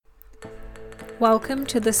Welcome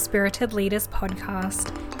to the Spirited Leaders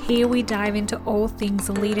podcast. Here we dive into all things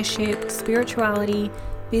leadership, spirituality,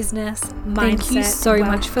 business, mindset, thank you so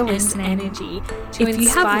much for listening. Energy to if you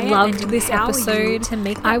have loved this episode,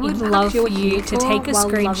 I would love for you to take a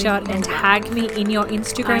screenshot and tag me in your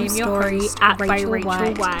Instagram story at Rachel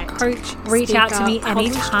White, coach. Reach out to me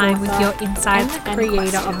anytime with your insights and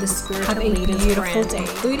creator of the Spirited Leaders. Have a beautiful day,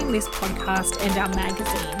 including this podcast and our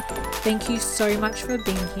magazine. Thank you so much for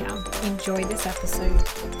being here. Enjoy this episode.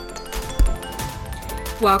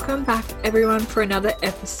 Welcome back, everyone, for another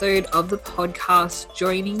episode of the podcast.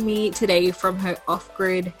 Joining me today from her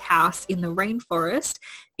off-grid house in the rainforest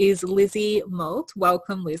is Lizzie Moult.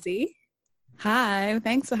 Welcome, Lizzie. Hi,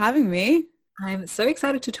 thanks for having me. I'm so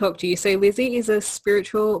excited to talk to you. So Lizzie is a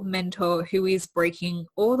spiritual mentor who is breaking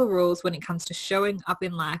all the rules when it comes to showing up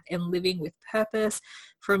in life and living with purpose,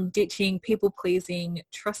 from ditching people-pleasing,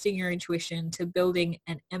 trusting your intuition, to building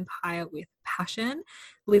an empire with passion.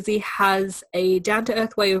 Lizzie has a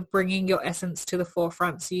down-to-earth way of bringing your essence to the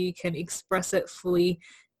forefront so you can express it fully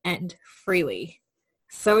and freely.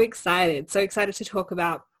 So excited to talk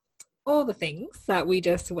about all the things that we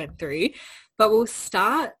just went through. But we'll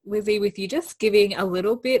start, Lizzie, with you just giving a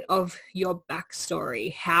little bit of your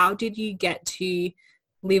backstory. How did you get to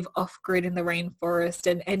live off-grid in the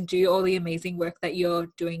rainforest and do all the amazing work that you're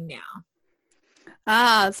doing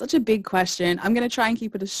now? Such a big question. I'm going to try and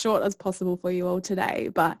keep it as short as possible for you all today.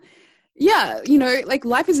 But yeah,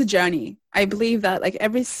 life is a journey. I believe that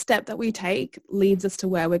every step that we take leads us to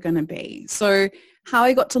where we're going to be. So how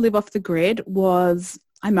I got to live off the grid was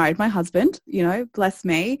I married my husband, bless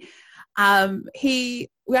me.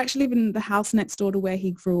 We actually live in the house next door to where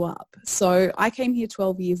he grew up. So I came here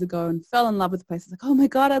 12 years ago and fell in love with the place. I was like, oh my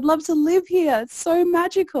God, I'd love to live here. It's so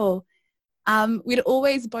magical. We'd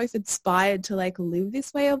always both aspired to live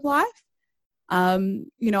this way of life.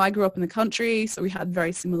 I grew up in the country, so we had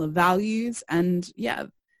very similar values. And yeah,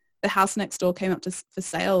 the house next door came up for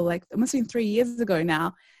sale. It must have been 3 years ago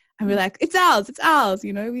now. And we're like, it's ours.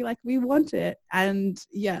 We want it. And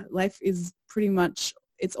yeah, life is pretty much,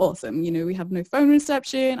 it's awesome. We have no phone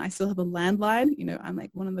reception. I still have a landline. I'm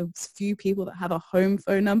one of those few people that have a home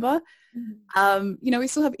phone number. Mm-hmm. We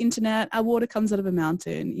still have internet. Our water comes out of a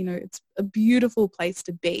mountain. It's a beautiful place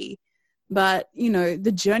to be. But,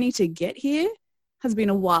 the journey to get here has been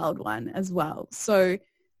a wild one as well. So,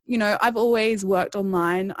 I've always worked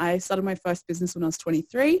online. I started my first business when I was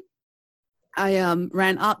 23. I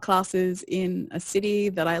ran art classes in a city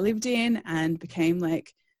that I lived in and became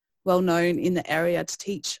well known in the area to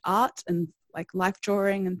teach art and life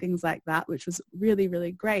drawing and things like that, which was really,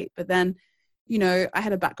 really great. But then, I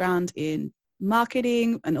had a background in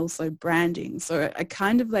marketing and also branding. So I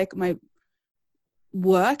kind of my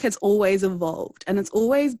work has always evolved and it's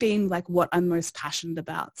always been what I'm most passionate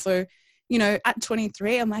about. So, at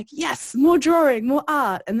 23, I'm yes, more drawing, more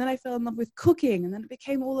art. And then I fell in love with cooking and then it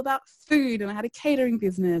became all about food and I had a catering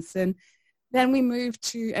business. And then we moved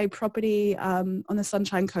to a property on the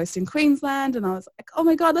Sunshine Coast in Queensland. And I was like, oh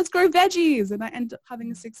my God, let's grow veggies. And I ended up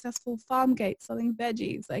having a successful farm gate selling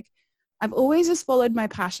veggies. I've always just followed my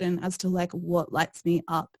passion as to what lights me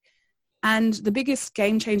up. And the biggest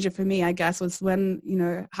game changer for me, I guess, was when,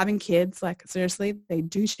 having kids, seriously, they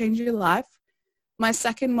do change your life. My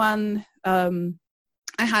second one, I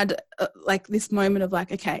had this moment of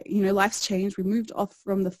okay, life's changed. We moved off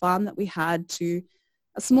from the farm that we had to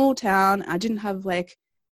a small town. I didn't have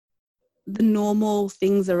the normal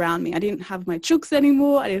things around me. I didn't have my chooks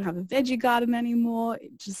anymore. I didn't have a veggie garden anymore.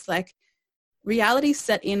 It just reality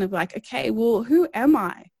set in of okay, well, who am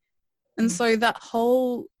I? And so that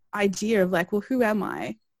whole idea of well, who am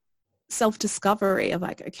I? Self-discovery of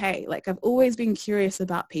okay, I've always been curious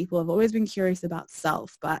about people. I've always been curious about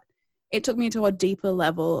self, but it took me to a deeper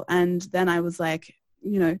level. And then I was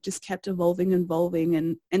just kept evolving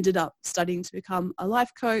and ended up studying to become a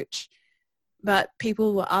life coach. But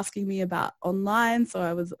people were asking me about online. So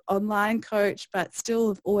I was online coach, but still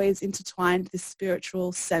have always intertwined this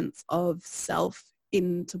spiritual sense of self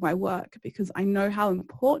into my work because I know how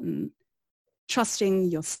important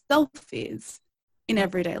trusting yourself is in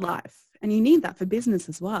everyday life. And you need that for business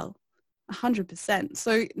as well, 100%.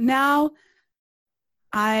 So now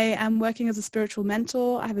I am working as a spiritual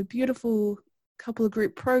mentor. I have a beautiful couple of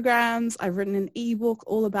group programs. I've written an ebook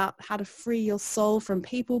all about how to free your soul from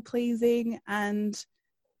people pleasing. And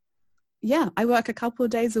yeah, I work a couple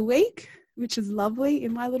of days a week, which is lovely,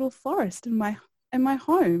 in my little forest in my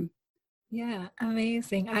home. Yeah,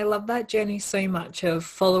 amazing. I love that journey so much of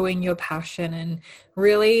following your passion and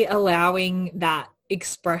really allowing that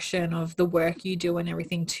expression of the work you do and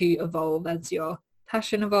everything to evolve as your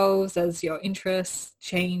passion evolves, as your interests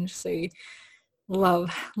change. So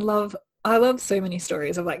Love. I love so many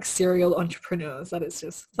stories of like serial entrepreneurs that it's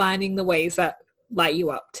just finding the ways that light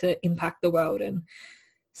you up to impact the world and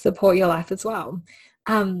support your life as well.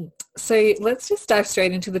 So let's just dive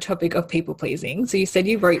straight into the topic of people pleasing. So you said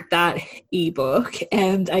you wrote that ebook,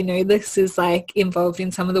 and I know this is like involved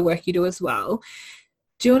in some of the work you do as well.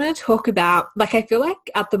 Do you want to talk about, like, I feel like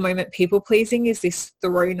at the moment people pleasing is this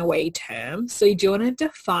thrown away term. So do you want to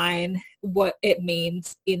define what it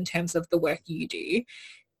means in terms of the work you do?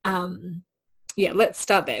 Yeah, let's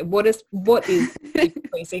start there. What is people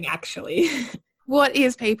pleasing actually? What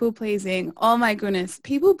is people pleasing? Oh my goodness.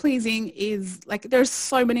 People pleasing is like, there's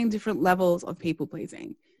so many different levels of people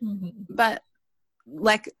pleasing. Mm-hmm. But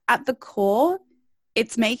like at the core,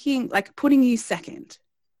 it's making, like putting you second.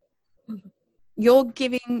 Mm-hmm. You're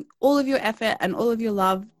giving all of your effort and all of your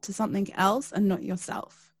love to something else and not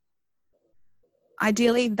yourself.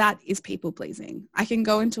 Ideally, that is people pleasing. I can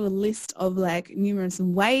go into a list of like numerous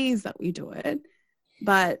ways that we do it,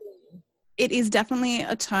 but it is definitely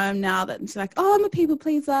a term now that it's like, oh, I'm a people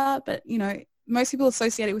pleaser. But, you know, most people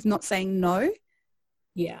associate it with not saying no.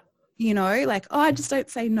 Yeah. You know, like, oh, I just don't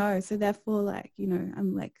say no. So therefore, like, you know,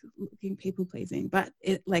 I'm like looking people pleasing. But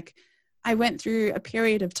it like, I went through a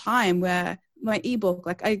period of time where my ebook,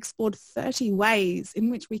 like I explored 30 ways in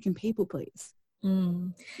which we can people please.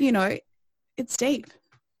 Mm. You know, it's deep.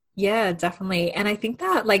 Yeah, definitely. And I think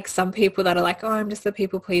that like some people that are like, oh, I'm just a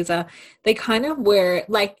people pleaser, they kind of were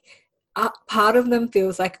like, part of them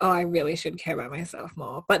feels like, oh, I really should care about myself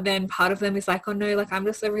more. But then part of them is like, oh no, like I'm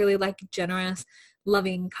just a really like generous,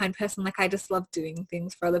 loving, kind person. Like I just love doing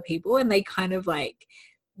things for other people. And they kind of like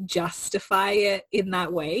justify it in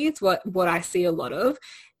that way. It's what I see a lot of.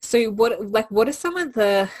 So what are some of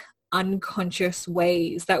the unconscious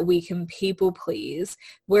ways that we can people please,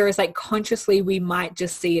 whereas like consciously we might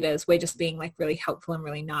just see it as we're just being like really helpful and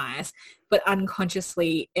really nice, but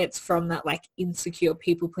unconsciously it's from that like insecure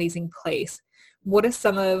people pleasing place? What are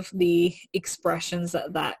some of the expressions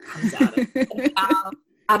that comes out of? And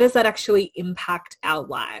how does that actually impact our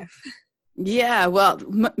life? Yeah, well,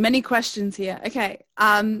 many questions here. Okay.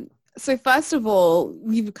 So first of all,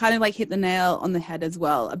 you've kind of like hit the nail on the head as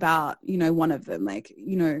well about, you know, one of them, like,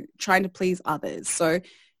 you know, trying to please others. So,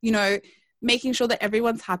 you know, making sure that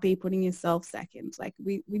everyone's happy, putting yourself second. Like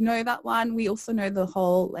we know that one. We also know the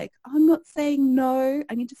whole, like, I'm not saying no.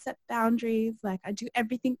 I need to set boundaries. Like I do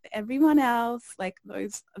everything for everyone else. Like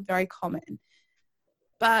those are very common.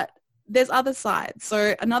 But there's other sides.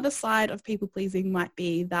 So another side of people pleasing might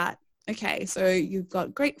be that, okay, so you've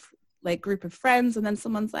got great like group of friends and then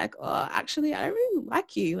someone's like, oh, actually, I don't really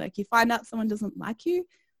like you. Like you find out someone doesn't like you,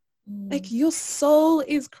 like your soul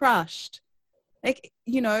is crushed. Like,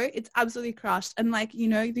 you know, it's absolutely crushed. And like, you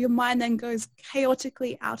know, your mind then goes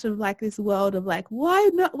chaotically out of like this world of like, why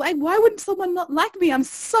not? Like, why wouldn't someone not like me? I'm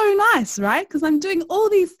so nice, right? Because I'm doing all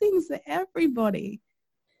these things for everybody.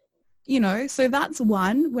 You know, so that's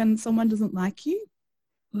one, when someone doesn't like you,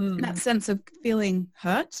 that sense of feeling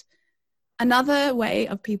hurt. Another way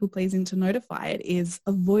of people pleasing to notify it is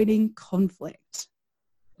avoiding conflict.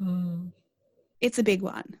 It's a big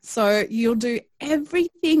one. So you'll do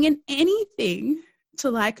everything and anything to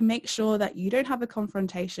like make sure that you don't have a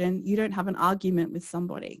confrontation, you don't have an argument with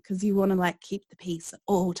somebody because you want to like keep the peace at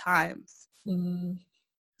all times.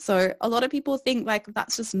 So a lot of people think like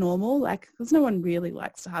that's just normal, like because no one really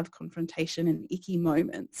likes to have confrontation and icky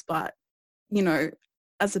moments. But, you know,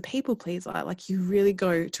 as a people pleaser, like you really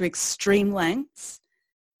go to extreme lengths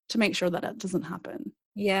to make sure that it doesn't happen.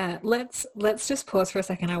 Yeah, let's just pause for a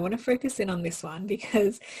second. I want to focus in on this one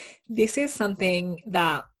because this is something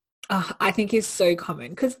that I think is so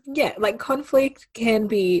common because, yeah, like conflict can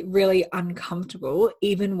be really uncomfortable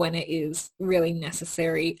even when it is really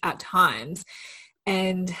necessary at times.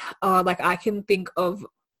 And like I can think of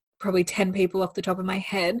probably 10 people off the top of my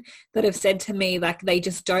head that have said to me like they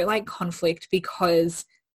just don't like conflict because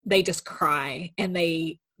they just cry and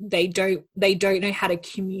they don't know how to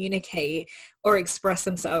communicate or express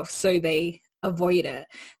themselves, so they avoid it.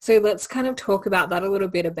 So let's kind of talk about that a little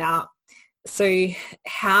bit about, so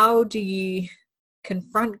how do you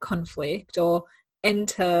confront conflict or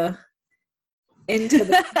enter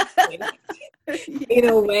the conflict in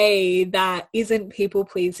a way that isn't people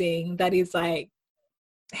pleasing, that is like,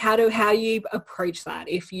 how you approach that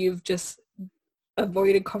if you've just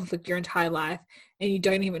avoided conflict your entire life and you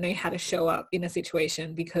don't even know how to show up in a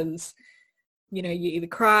situation because, you know, you either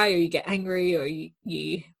cry or you get angry or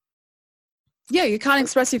you yeah, you can't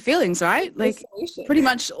express your feelings, right? Like pretty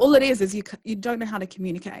much all it is you don't know how to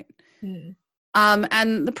communicate.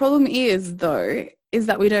 And the problem is though is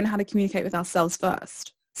that we don't know how to communicate with ourselves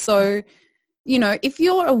first. So you know, if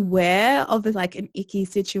you're aware of like an icky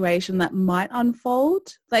situation that might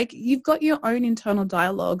unfold, like you've got your own internal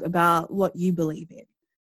dialogue about what you believe in.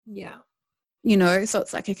 Yeah. You know, so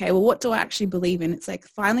it's like, okay, well, what do I actually believe in? It's like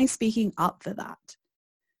finally speaking up for that.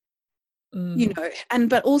 You know,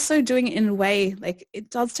 but also doing it in a way, like it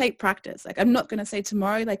does take practice. Like I'm not going to say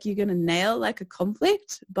tomorrow, like you're going to nail like a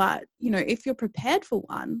conflict, but you know, if you're prepared for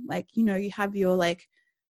one, like, you know, you have your like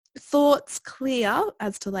thoughts clear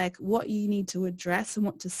as to like what you need to address and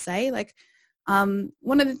what to say. Like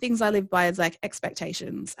one of the things I live by is like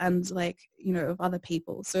expectations and like, you know, of other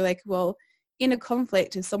people. So like, well, in a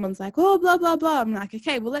conflict, if someone's like, oh, blah, blah, blah, I'm like,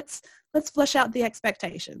 okay, well, let's flesh out the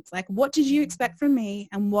expectations. Like, what did you expect from me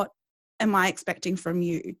and what am I expecting from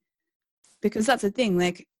you? Because that's the thing,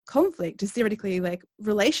 like conflict is theoretically like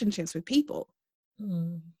relationships with people.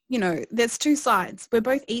 You know, there's two sides. We're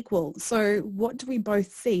both equal. So what do we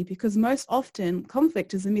both see? Because most often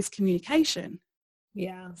conflict is a miscommunication.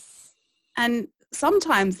 Yes. And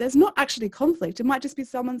sometimes there's not actually conflict. It might just be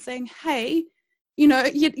someone saying, hey, you know,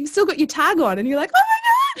 you've still got your tag on and you're like,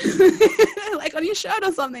 oh my God, like on your shirt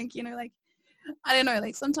or something, you know, like, I don't know,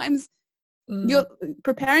 like sometimes you're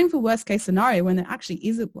preparing for worst case scenario when there actually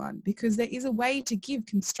isn't one, because there is a way to give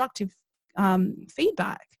constructive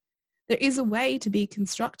feedback. There is a way to be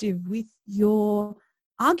constructive with your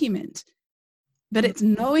argument, but it's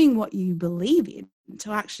knowing what you believe in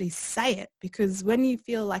to actually say it, because when you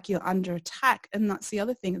feel like you're under attack, and that's the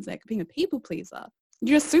other thing, is like being a people pleaser,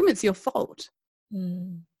 you assume it's your fault.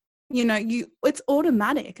 You know, it's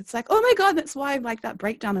automatic. It's like, oh my God, that's why like that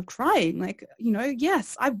breakdown of crying. Like, you know,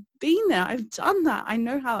 yes, I've been there. I've done that. I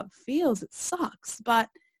know how it feels. It sucks. But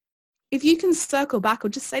if you can circle back or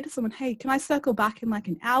just say to someone, hey, can I circle back in like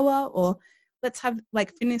an hour, or let's have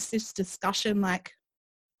like finish this discussion, like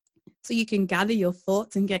so you can gather your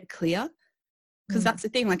thoughts and get clear. Because that's the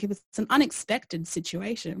thing, like if it's an unexpected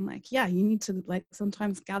situation, like, yeah, you need to like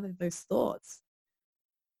sometimes gather those thoughts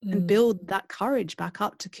and build that courage back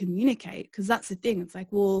up to communicate. Because that's the thing. It's like,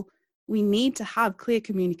 well, we need to have clear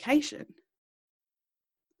communication.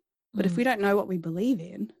 But if we don't know what we believe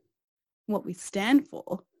in, what we stand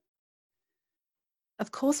for,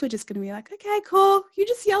 of course we're just going to be like, okay, cool. You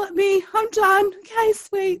just yell at me. I'm done. Okay,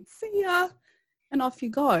 sweet. See ya. And off you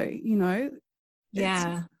go, you know?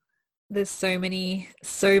 Yeah. There's so many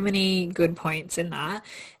good points in that.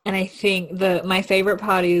 And I think my favorite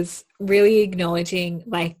part is really acknowledging,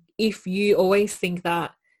 like, if you always think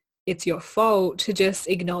that it's your fault, to just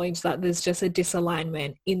acknowledge that there's just a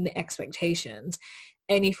disalignment in the expectations.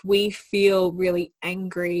 And if we feel really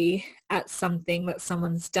angry at something that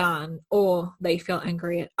someone's done, or they feel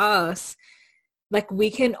angry at us, like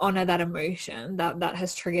we can honor that emotion that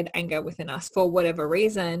has triggered anger within us for whatever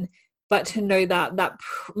reason, but to know that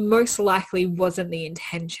most likely wasn't the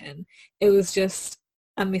intention. It was just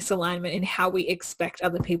a misalignment in how we expect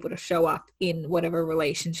other people to show up in whatever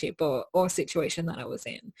relationship or situation that I was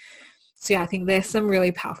in. So yeah, I think there's some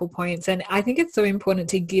really powerful points. And I think it's so important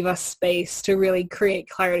to give us space to really create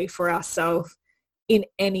clarity for ourselves in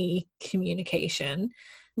any communication.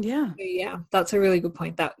 Yeah, that's a really good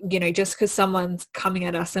point, that, you know, just because someone's coming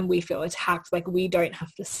at us and we feel attacked, like we don't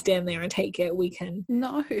have to stand there and take it. We can,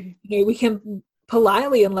 we can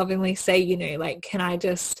politely and lovingly say, you know, like, can I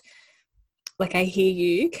just, like, I hear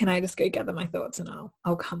you. Can I just go gather my thoughts and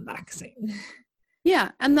I'll come back soon.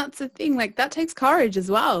 Yeah. And that's the thing, like that takes courage as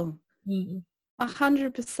well.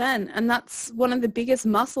 100%. And that's one of the biggest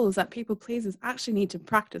muscles that people pleasers actually need to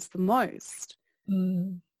practice the most.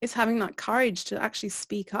 Is having that courage to actually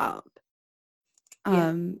speak up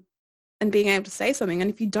and being able to say something. And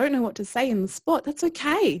if you don't know what to say in the spot, that's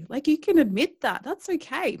okay. Like you can admit that. That's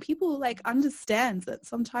okay. People like understand that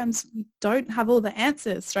sometimes we don't have all the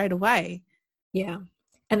answers straight away. Yeah.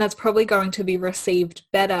 And that's probably going to be received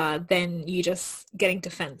better than you just getting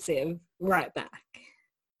defensive right back.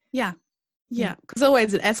 Yeah. Yeah. Because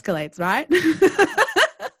always it escalates, right?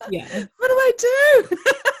 Yeah. What do I do?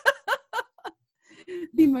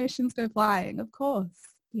 The emotions go flying, of course.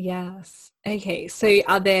 Yes. Okay. So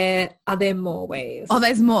are there more ways? Oh,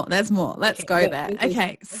 there's more. Let's go there.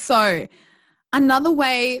 Okay. So another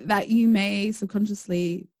way that you may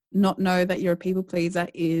subconsciously not know that you're a people pleaser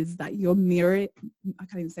is that you're I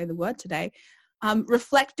can't even say the word today,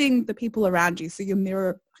 reflecting the people around you. So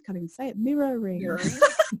you're I can't even say it, mirroring.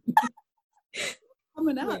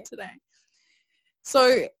 Coming out today.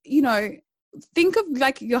 So, you know, think of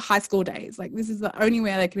like your high school days. Like this is the only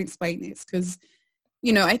way I can explain this, because,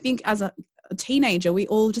 you know, I think as a teenager, we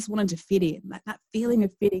all just wanted to fit in, like that feeling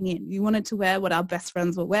of fitting in. We wanted to wear what our best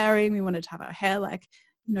friends were wearing. We wanted to have our hair like,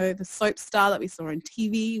 you know, the soap star that we saw on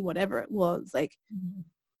TV, whatever it was. Like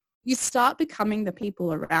you start becoming the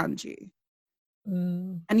people around you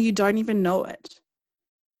Mm. and you don't even know it.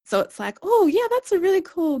 So it's like, oh yeah, that's a really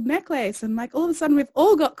cool necklace. And like all of a sudden we've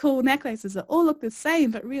all got cool necklaces that all look the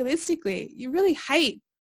same, but realistically you really hate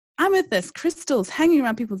amethyst crystals hanging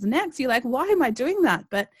around people's necks. You're like, why am I doing that?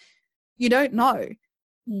 But you don't know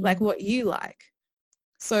like what you like.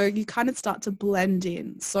 So you kind of start to blend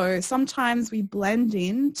in. So sometimes we blend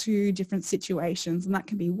in to different situations, and that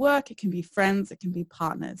can be work, it can be friends, it can be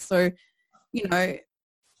partners. So, you know,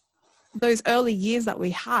 those early years that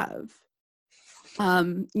we have,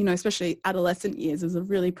 you know, especially adolescent years is a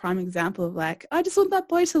really prime example of like, I just want that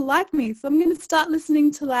boy to like me. So I'm going to start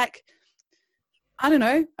listening to like, I don't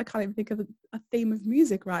know, I can't even think of a theme of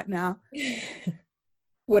music right now.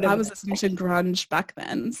 Whatever. I was listening to grunge back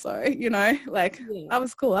then. So, you know, like Yeah. I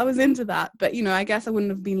was cool. I was into that. But, you know, I guess I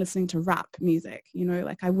wouldn't have been listening to rap music, you know,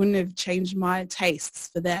 like I wouldn't have changed my tastes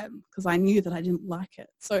for them because I knew that I didn't like it.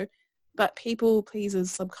 So, but people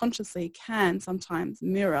pleasers subconsciously can sometimes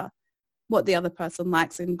mirror what the other person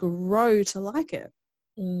likes and grow to like it.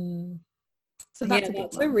 So that's a good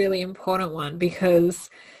that's one. a really important one because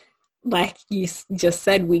like you just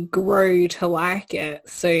said, we grow to like it.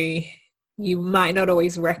 So you might not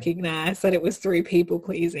always recognize that it was through people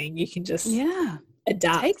pleasing. You can just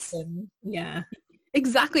adapt.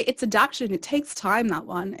 Exactly. It's adaptation. It takes time, that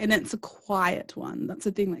one. And it's a quiet one. That's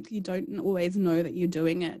the thing. Like you don't always know that you're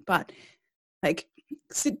doing it. But like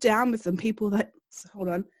sit down with some people that, hold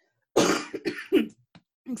on.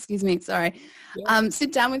 Excuse me. Sorry. Yeah.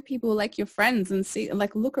 Sit down with people like your friends and see,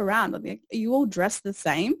 like look around. Like, are you all dressed the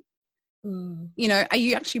same? You know, are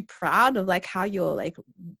you actually proud of like how you're like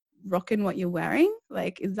rocking what you're wearing?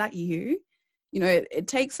 Like, is that you? You know, it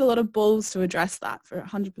takes a lot of balls to address that for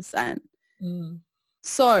 100%.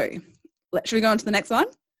 So should we go on to the next one?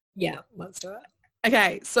 Yeah, let's do it.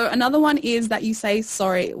 Okay. So another one is that you say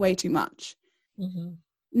sorry way too much.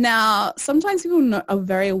 Now, sometimes people are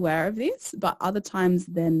very aware of this, but other times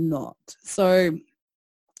they're not. So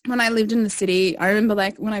when I lived in the city, I remember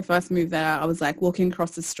like when I first moved there, I was like walking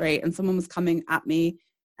across the street and someone was coming at me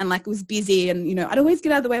and like it was busy and, you know, I'd always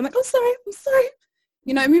get out of the way. I'm like, oh, sorry, I'm sorry.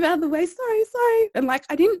 You know, move out of the way. Sorry. And like,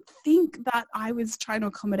 I didn't think that I was trying to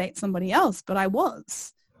accommodate somebody else, but I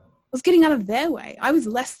was getting out of their way. I was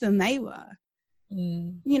less than they were.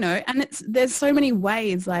 You know, and there's so many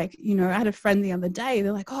ways, like, you know, I had a friend the other day,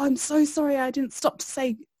 they're like, oh, I'm so sorry I didn't stop to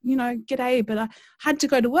say, you know, g'day, but I had to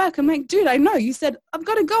go to work. I'm like, dude, I know, you said, I've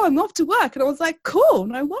got to go, I'm off to work. And I was like, cool,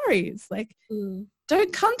 no worries. Like,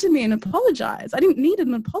 don't come to me and apologize. I didn't need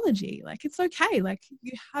an apology. Like, it's okay. Like,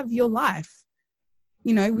 you have your life.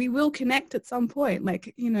 You know, we will connect at some point.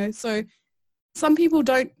 Like, you know, so some people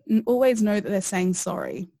don't always know that they're saying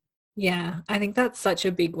sorry. Yeah, I think that's such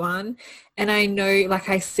a big one. And I know, like,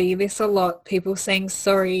 I see this a lot, people saying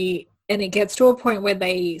sorry, and it gets to a point where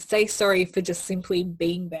they say sorry for just simply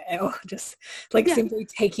being there or just like simply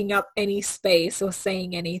taking up any space or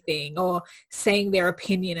saying anything or saying their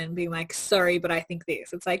opinion and being like, sorry, but I think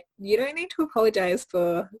this. It's like, you don't need to apologize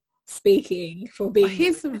for speaking, for being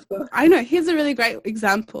here's a really great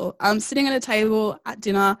example. I'm sitting at a table at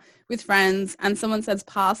dinner with friends and someone says,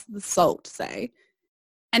 pass the salt, say.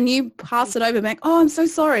 And you pass it over, like, oh, I'm so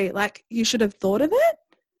sorry. Like, you should have thought of it.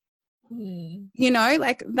 You know,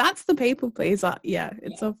 like, that's the people pleaser. Yeah,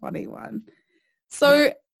 it's a funny one.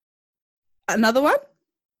 So, another one?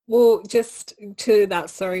 Well, just to that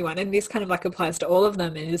sorry one, and this kind of like applies to all of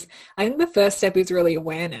them, is I think the first step is really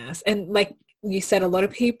awareness. And like you said, a lot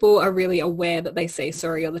of people are really aware that they say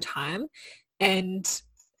sorry all the time. And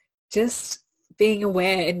just being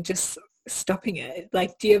aware and just stopping it.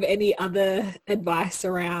 Like, do you have any other advice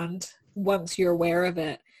around once you're aware of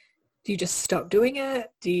it? Do you just stop doing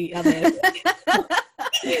it?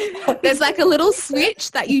 There's like a little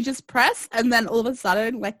switch that you just press and then all of a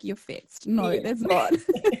sudden like you're fixed. No, there's not.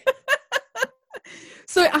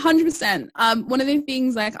 So 100%. One of the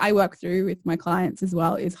things like I work through with my clients as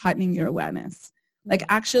well is heightening your awareness. Like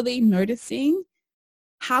actually noticing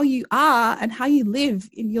how you are and how you live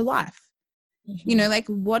in your life. You know, like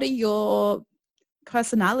what are your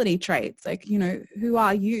personality traits? Like, you know, who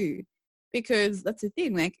are you? Because that's the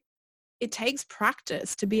thing, like it takes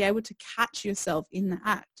practice to be able to catch yourself in the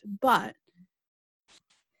act. But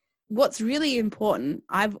what's really important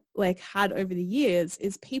I've like had over the years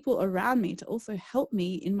is people around me to also help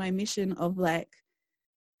me in my mission of like,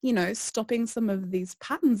 you know, stopping some of these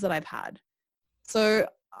patterns that I've had. So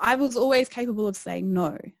I was always capable of saying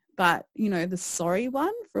no. But, you know, the sorry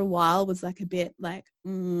one for a while was like a bit like,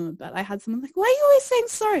 but I had someone like, why are you always saying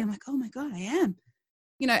sorry? I'm like, oh my God, I am.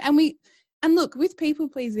 You know, and look, with people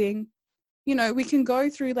pleasing, you know, we can go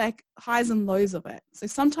through like highs and lows of it. So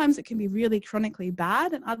sometimes it can be really chronically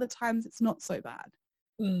bad and other times it's not so bad.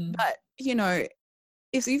 But, you know,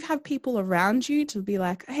 if you have people around you to be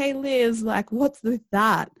like, hey, Liz, like, what's with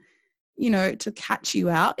that? You know, to catch you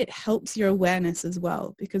out, it helps your awareness as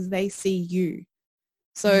well because they see you.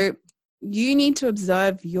 So you need to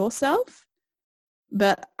observe yourself.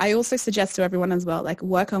 But I also suggest to everyone as well, like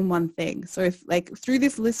work on one thing. So if like through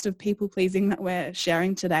this list of people pleasing that we're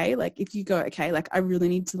sharing today, like if you go, okay, like I really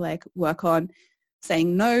need to like work on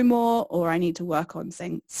saying no more, or I need to work on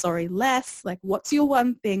saying sorry less, like what's your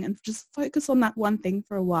one thing, and just focus on that one thing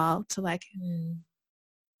for a while to like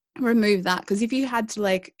remove that. Because if you had to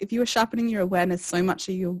like, if you were sharpening your awareness so much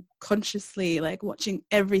that you're consciously like watching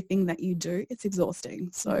everything that you do, it's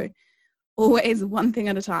exhausting. So always one thing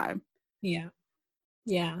at a time.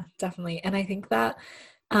 Yeah, definitely. And I think that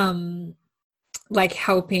like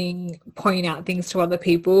helping point out things to other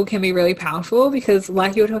people can be really powerful because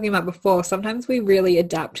like you were talking about before, sometimes we really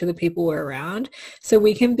adapt to the people we're around. So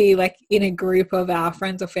we can be like in a group of our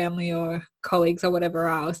friends or family or colleagues or whatever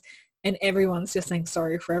else, and everyone's just saying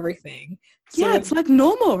sorry for everything. So it's like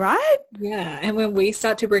normal, right? Yeah. And when we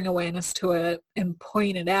start to bring awareness to it and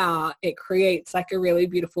point it out, it creates like a really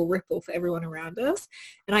beautiful ripple for everyone around us.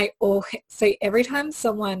 And I always say every time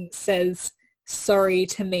someone says sorry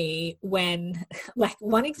to me, when like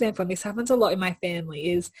one example, and this happens a lot in my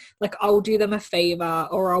family, is like I'll do them a favor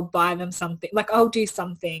or I'll buy them something, like I'll do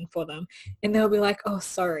something for them and they'll be like, oh,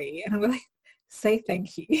 sorry. And I'm like, say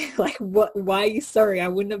thank you. Like why are you sorry? I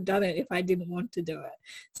wouldn't have done it if I didn't want to do it.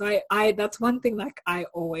 So I that's one thing like I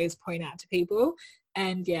always point out to people.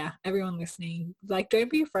 And yeah, everyone listening, like don't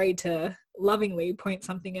be afraid to lovingly point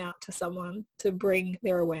something out to someone to bring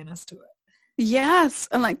their awareness to it. Yes.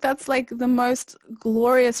 And like that's like the most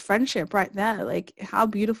glorious friendship right there. Like how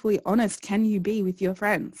beautifully honest can you be with your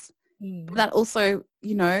friends? That also,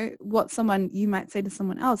 you know, what someone you might say to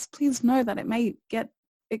someone else, please know that it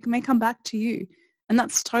may come back to you, and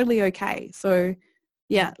that's totally okay. So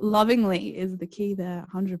yeah, lovingly is the key there,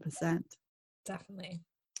 100%. Definitely.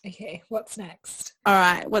 Okay, what's next? All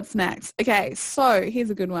right, what's next? Okay, so here's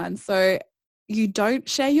a good one. So you don't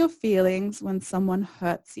share your feelings when someone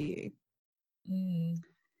hurts you.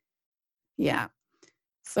 Yeah.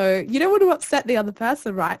 So you don't want to upset the other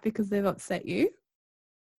person, right? Because they've upset you.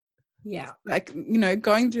 Yeah. Like, you know,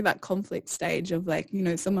 going through that conflict stage of like, you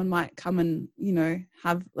know, someone might come and, you know,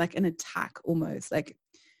 have like an attack almost like,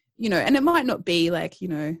 you know, and it might not be like, you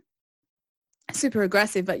know, super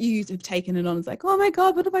aggressive, but you have taken it on as like, oh my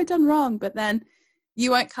God, what have I done wrong? But then you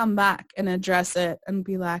won't come back and address it and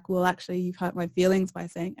be like, well, actually you've hurt my feelings by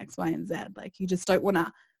saying X, Y, and Z. Like you just don't want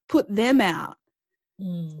to put them out.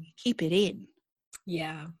 Keep it in.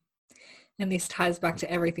 Yeah. And this ties back to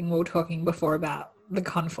everything we were talking before about the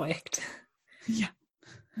conflict. Yeah.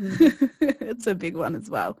 It's a big one as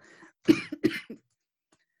well.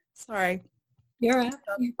 Sorry. You're right.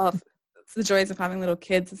 It's the joys of having little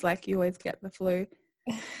kids. It's like you always get the flu.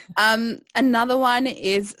 Another one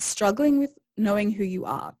is struggling with knowing who you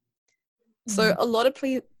are. So a lot of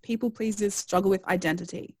people pleasers struggle with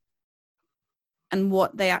identity and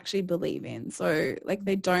what they actually believe in. So like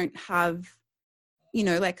they don't have, you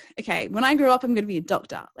know, like, okay, when I grow up, I'm going to be a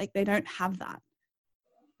doctor. Like they don't have that.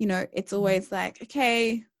 You know, it's always like,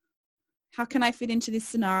 okay, how can I fit into this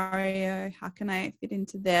scenario? How can I fit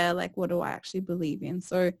into there? Like, what do I actually believe in?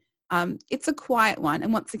 So it's a quiet one.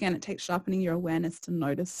 And once again, it takes sharpening your awareness to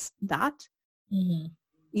notice that, you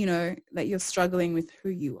know, that you're struggling with who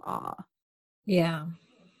you are. Yeah.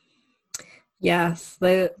 Yes.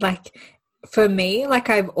 Like for me, like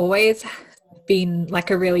I've always been like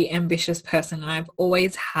a really ambitious person, and I've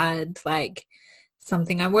always had like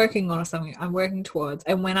something I'm working on or something I'm working towards.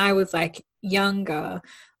 And when I was like younger,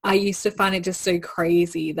 I used to find it just so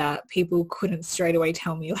crazy that people couldn't straight away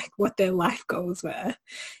tell me like what their life goals were.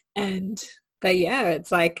 But yeah,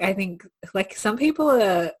 it's like, I think like some people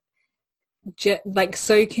are like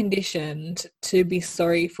so conditioned to be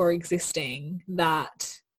sorry for existing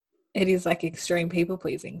that it is like extreme people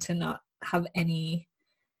pleasing to not have any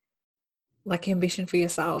like ambition for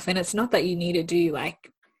yourself. And it's not that you need to do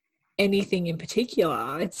like anything in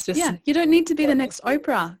particular. It's just, yeah, you don't need to be the next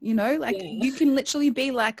Oprah, you know, like you can literally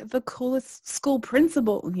be like the coolest school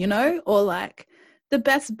principal, you know, or like the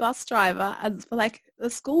best bus driver as for like the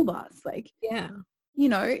school bus. Like, yeah, you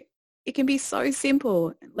know, it can be so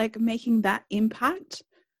simple, like making that impact.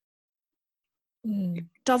 It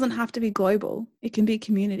doesn't have to be global. It can be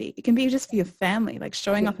community. It can be just for your family, like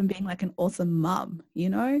showing up and being like an awesome mum, you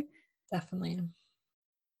know? Definitely.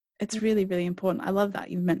 It's really, really important. I love that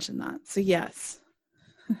you've mentioned that. So yes.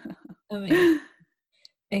 Amazing.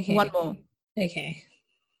 Okay. One more. Okay.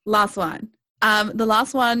 Last one. The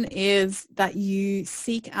last one is that you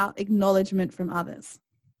seek out acknowledgement from others.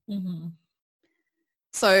 Mm-hmm.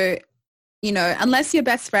 So, you know, unless your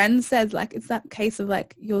best friend says, like, it's that case of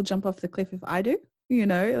like, you'll jump off the cliff if I do, you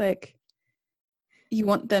know, like you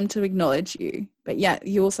want them to acknowledge you. But yeah,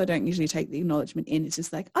 you also don't usually take the acknowledgement in. It's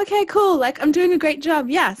just like, okay, cool. Like, I'm doing a great job.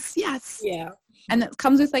 Yes, yes. Yeah. And it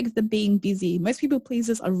comes with like the being busy. Most people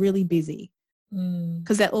pleasers are really busy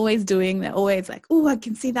because they're always like, oh, I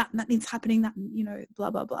can see that and that needs happening, that, you know, blah,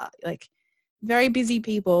 blah, blah. Like very busy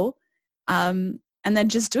people. And they're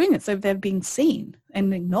just doing it. So they're being seen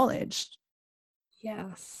and acknowledged.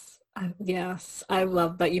 Yes. Yes. I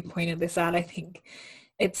love that you pointed this out. I think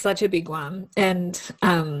it's such a big one. And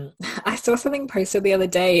I saw something posted the other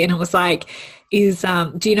day and it was like,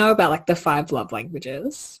 do you know about like the 5 love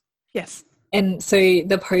languages? Yes. And so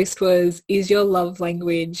the post was, is your love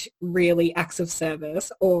language really acts of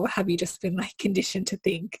service, or have you just been like conditioned to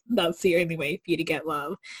think that's the only way for you to get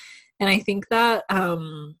love? And I think that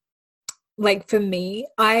like for me,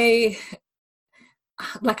 I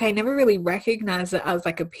never really recognized it as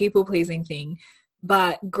like a people pleasing thing.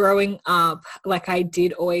 But growing up, like I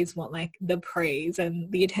did always want like the praise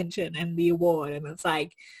and the attention and the award. And it's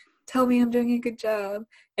like, tell me I'm doing a good job.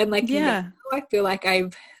 And like, yeah, now I feel like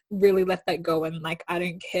I've really let that go. And like, I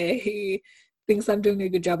don't care who thinks I'm doing a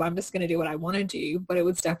good job. I'm just going to do what I want to do. But it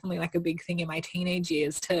was definitely like a big thing in my teenage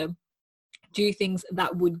years to do things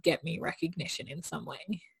that would get me recognition in some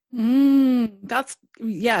way. That's,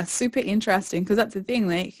 yeah, super interesting. Because that's the thing,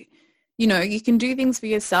 like, you know, you can do things for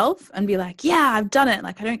yourself and be like, yeah, I've done it.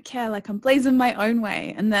 Like, I don't care. Like, I'm blazing my own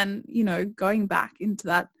way. And then, you know, going back into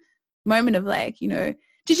that moment of like, you know,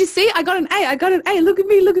 did you see? I got an A. I got an A. Look at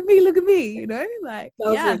me. Look at me. Look at me. You know, like, that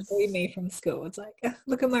was yes. literally me from school. It's like,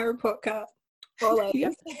 look at my report card.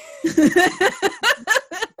 Yep.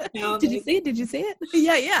 Did you see it? Did you see it?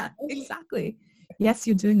 Yeah, exactly. Yes,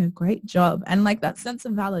 you're doing a great job. And like that sense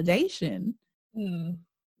of validation.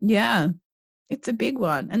 Yeah. It's a big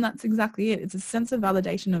one. And that's exactly it. It's a sense of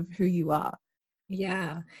validation of who you are.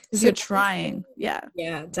 Yeah. So you're trying. Yeah.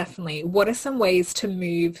 Yeah, definitely. What are some ways to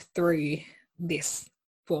move through this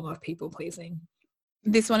form of people pleasing?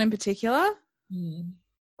 This one in particular?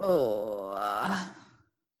 Oh,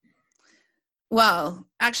 well,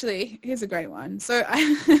 actually, here's a great one. So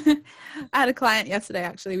I had a client yesterday,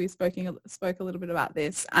 actually, we spoke a little bit about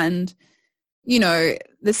this, and you know,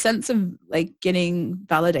 the sense of like getting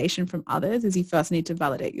validation from others is you first need to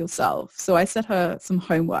validate yourself. So I set her some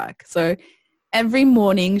homework. So every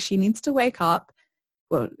morning she needs to wake up.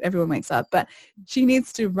 Well, everyone wakes up, but she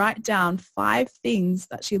needs to write down 5 things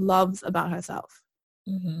that she loves about herself.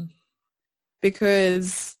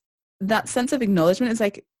 Because that sense of acknowledgement is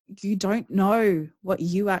like, you don't know what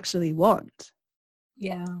you actually want.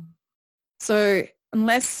 Yeah. So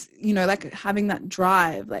unless, you know, like having that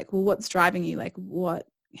drive, like, well, what's driving you? Like what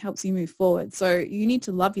helps you move forward? So you need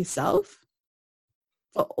to love yourself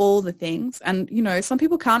for all the things. And, you know, some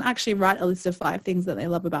people can't actually write a list of 5 things that they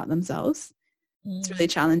love about themselves. It's really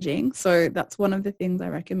challenging. So that's one of the things I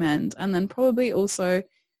recommend. And then probably also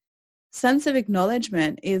sense of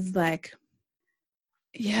acknowledgement is like,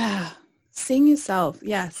 yeah, seeing yourself.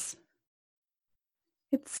 Yes.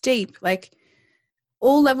 It's deep. Like,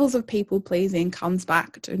 all levels of people pleasing comes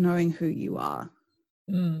back to knowing who you are.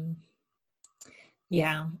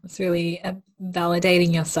 Yeah, it's really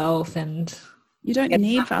validating yourself, and you don't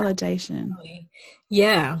need validation.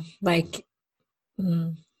 Yeah, like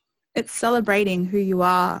it's celebrating who you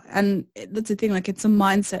are, and that's the thing. Like, it's a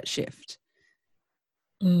mindset shift,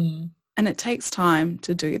 and it takes time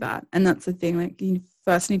to do that. And that's the thing. Like, you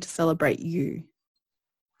first need to celebrate you.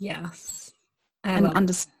 Yes, and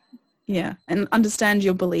understand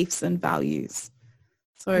your beliefs and values.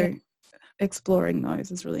 So exploring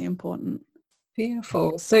those is really important.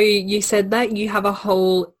 Beautiful. So you said that you have a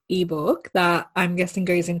whole ebook that I'm guessing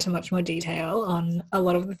goes into much more detail on a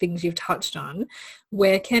lot of the things you've touched on.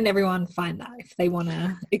 Where can everyone find that if they want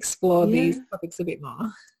to explore these topics a bit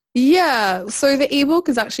more? Yeah. So the ebook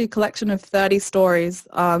is actually a collection of 30 stories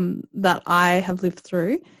that I have lived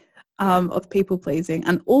through. Of people pleasing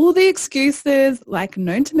and all the excuses, like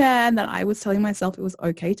known to man, that I was telling myself it was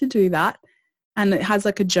okay to do that. And it has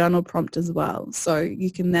like a journal prompt as well. So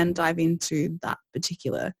you can then dive into that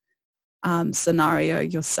particular scenario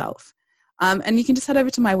yourself. And you can just head over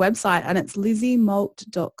to my website, and it's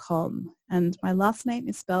lizziemoult.com. And my last name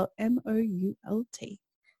is spelled Moult.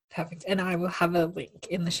 Perfect. And I will have a link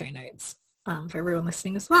in the show notes for everyone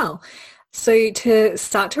listening as well. So to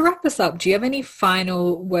start to wrap this up, do you have any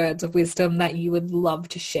final words of wisdom that you would love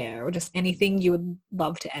to share, or just anything you would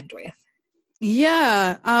love to end with?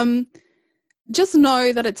 Yeah. just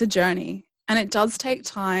know that it's a journey and it does take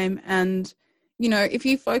time. And, you know, if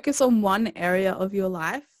you focus on one area of your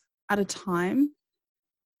life at a time,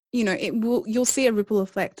 you know, you'll see a ripple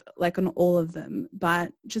effect like on all of them,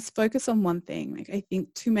 but just focus on one thing. Like, I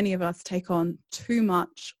think too many of us take on too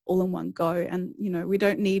much all in one go, and, you know, we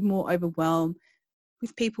don't need more overwhelm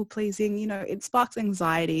with people pleasing. You know, it sparks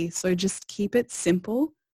anxiety. So just keep it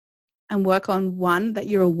simple and work on one that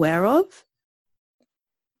you're aware of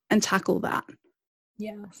and tackle that.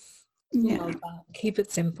 Yes. Yeah. Love that. Keep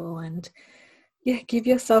it simple and give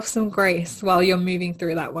yourself some grace while you're moving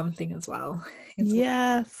through that one thing as well.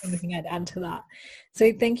 Yes. Anything I'd add to that.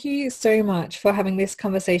 So thank you so much for having this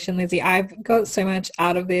conversation, Lizzie. I've got so much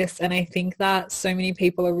out of this, and I think that so many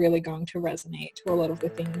people are really going to resonate to a lot of the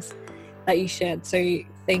things that you shared. So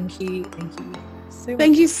thank you so much.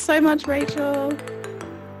 Thank you so much, Rachel.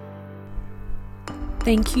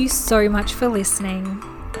 Thank you so much for listening.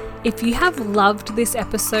 If you have loved this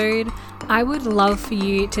episode, I would love for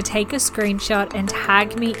you to take a screenshot and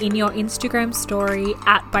tag me in your Instagram story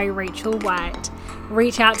 @ByRachelWhite.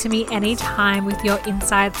 Reach out to me anytime with your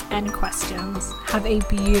insights and questions. Have a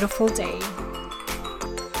beautiful day.